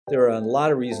There are a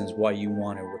lot of reasons why you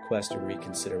want to request a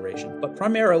reconsideration, but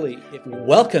primarily,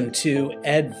 welcome to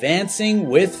Advancing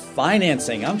with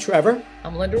Financing. I'm Trevor.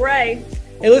 I'm Linda Ray.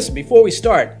 Hey, listen, before we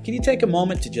start, can you take a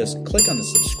moment to just click on the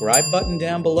subscribe button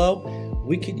down below?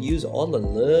 We could use all the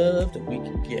love that we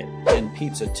can get, and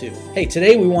pizza too. Hey,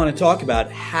 today we want to talk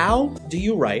about how do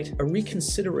you write a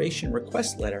reconsideration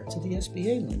request letter to the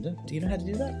SBA, Linda? Do you know how to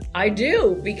do that? I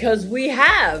do, because we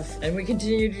have, and we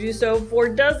continue to do so for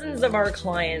dozens of our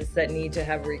clients that need to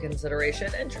have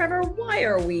reconsideration. And Trevor, why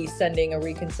are we sending a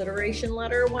reconsideration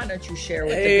letter? Why don't you share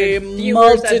with the good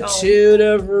viewers at home? A multitude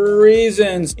of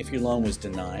reasons. If your loan was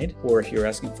denied, or if you're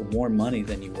asking for more money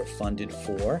than you were funded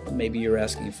for, maybe you're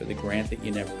asking for the grant that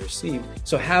you never received.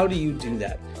 So how do you do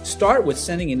that? Start with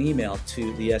sending an email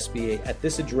to the SBA at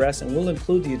this address, and we'll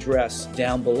include the address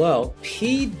down below,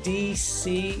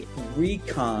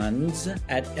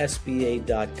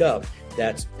 pdcrecons@sba.gov.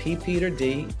 That's P. Peter,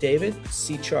 D. David,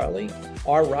 C. Charlie,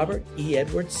 R. Robert, E.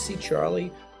 Edward, C.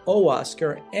 Charlie, O.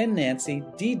 Oscar, N. Nancy,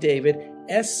 D. David,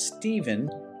 S. Stephen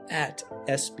at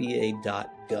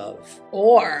sba.gov.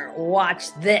 Or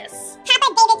watch this.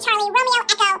 Papa, David, Charlie, Romeo,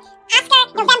 Echo,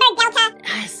 Oscar, November, Delta.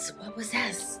 S. What was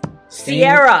S?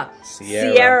 Sierra.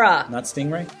 Not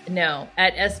Stingray? No,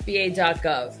 at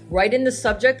sba.gov. Write in the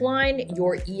subject line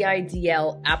your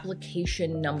EIDL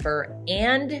application number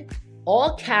and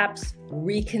all caps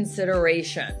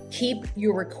reconsideration. Keep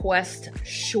your request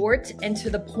short and to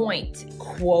the point.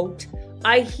 Quote,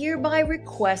 I hereby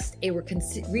request a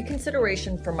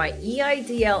reconsideration for my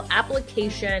EIDL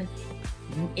application,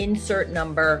 insert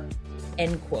number,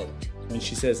 end quote. When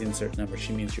she says insert number,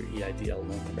 she means your EIDL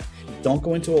loan number. Don't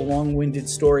go into a long-winded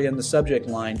story on the subject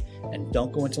line, and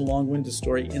don't go into a long-winded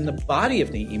story in the body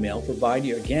of the email. Provide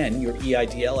your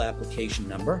EIDL application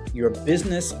number, your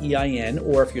business EIN,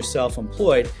 or if you're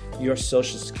self-employed, your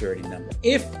social security number.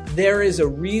 If there is a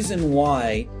reason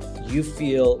why you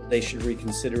feel they should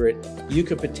reconsider it, you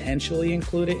could potentially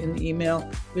include it in the email.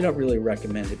 We don't really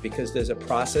recommend it because there's a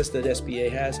process that SBA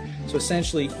has. So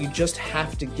essentially, you just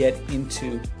have to get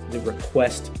into the request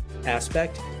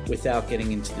aspect without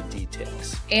getting into the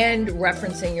details. And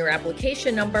referencing your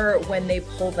application number, when they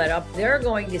pull that up, they're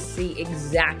going to see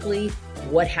exactly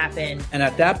what happened. And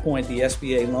at that point, the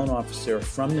SBA loan officer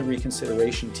from the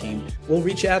reconsideration team will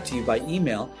reach out to you by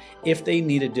email if they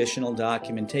need additional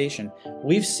documentation.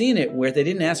 We've seen it where they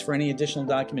didn't ask for any additional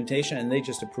documentation and they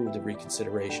just approved the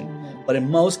reconsideration. But in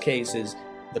most cases,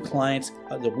 the clients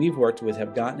that we've worked with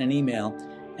have gotten an email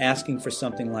asking for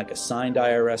something like a signed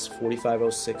IRS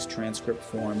 4506 transcript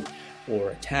form,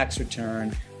 or a tax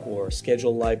return, or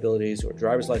scheduled liabilities, or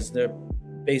driver's license. They're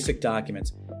basic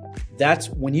documents. That's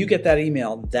when you get that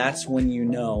email, that's when you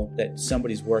know that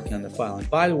somebody's working on the file. And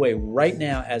by the way, right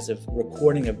now, as of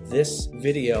recording of this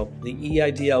video, the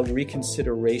EIDL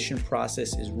reconsideration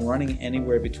process is running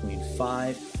anywhere between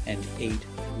 5 and 8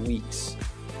 weeks.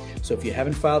 So if you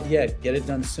haven't filed yet, get it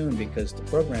done soon because the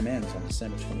program ends on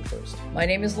December 21st. My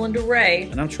name is Linda Ray.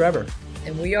 And I'm Trevor.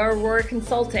 And we are Aurora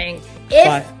Consulting.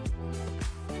 If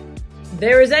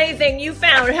there is anything you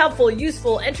found helpful,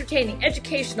 useful, entertaining,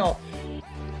 educational,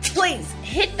 please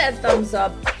hit that thumbs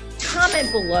up,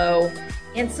 comment below,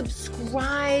 and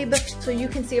subscribe so you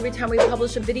can see every time we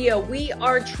publish a video. We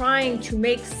are trying to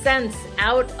make sense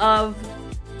out of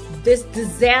this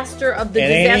disaster of the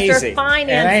disaster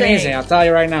financing. It ain't easy, I'll tell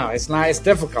you right now. It's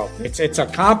difficult. It's a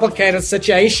complicated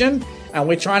situation, and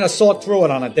we're trying to sort through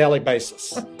it on a daily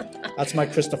basis. That's my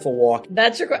Christopher Walken.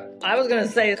 That's your. I was gonna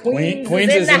say Queens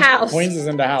is in the house. Queens is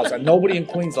in the house, and nobody in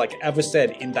Queens ever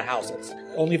said in the house. It's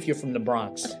only if you're from the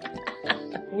Bronx.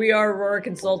 We are Aurora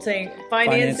Consulting,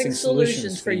 financing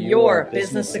solutions for your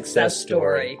business success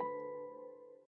story.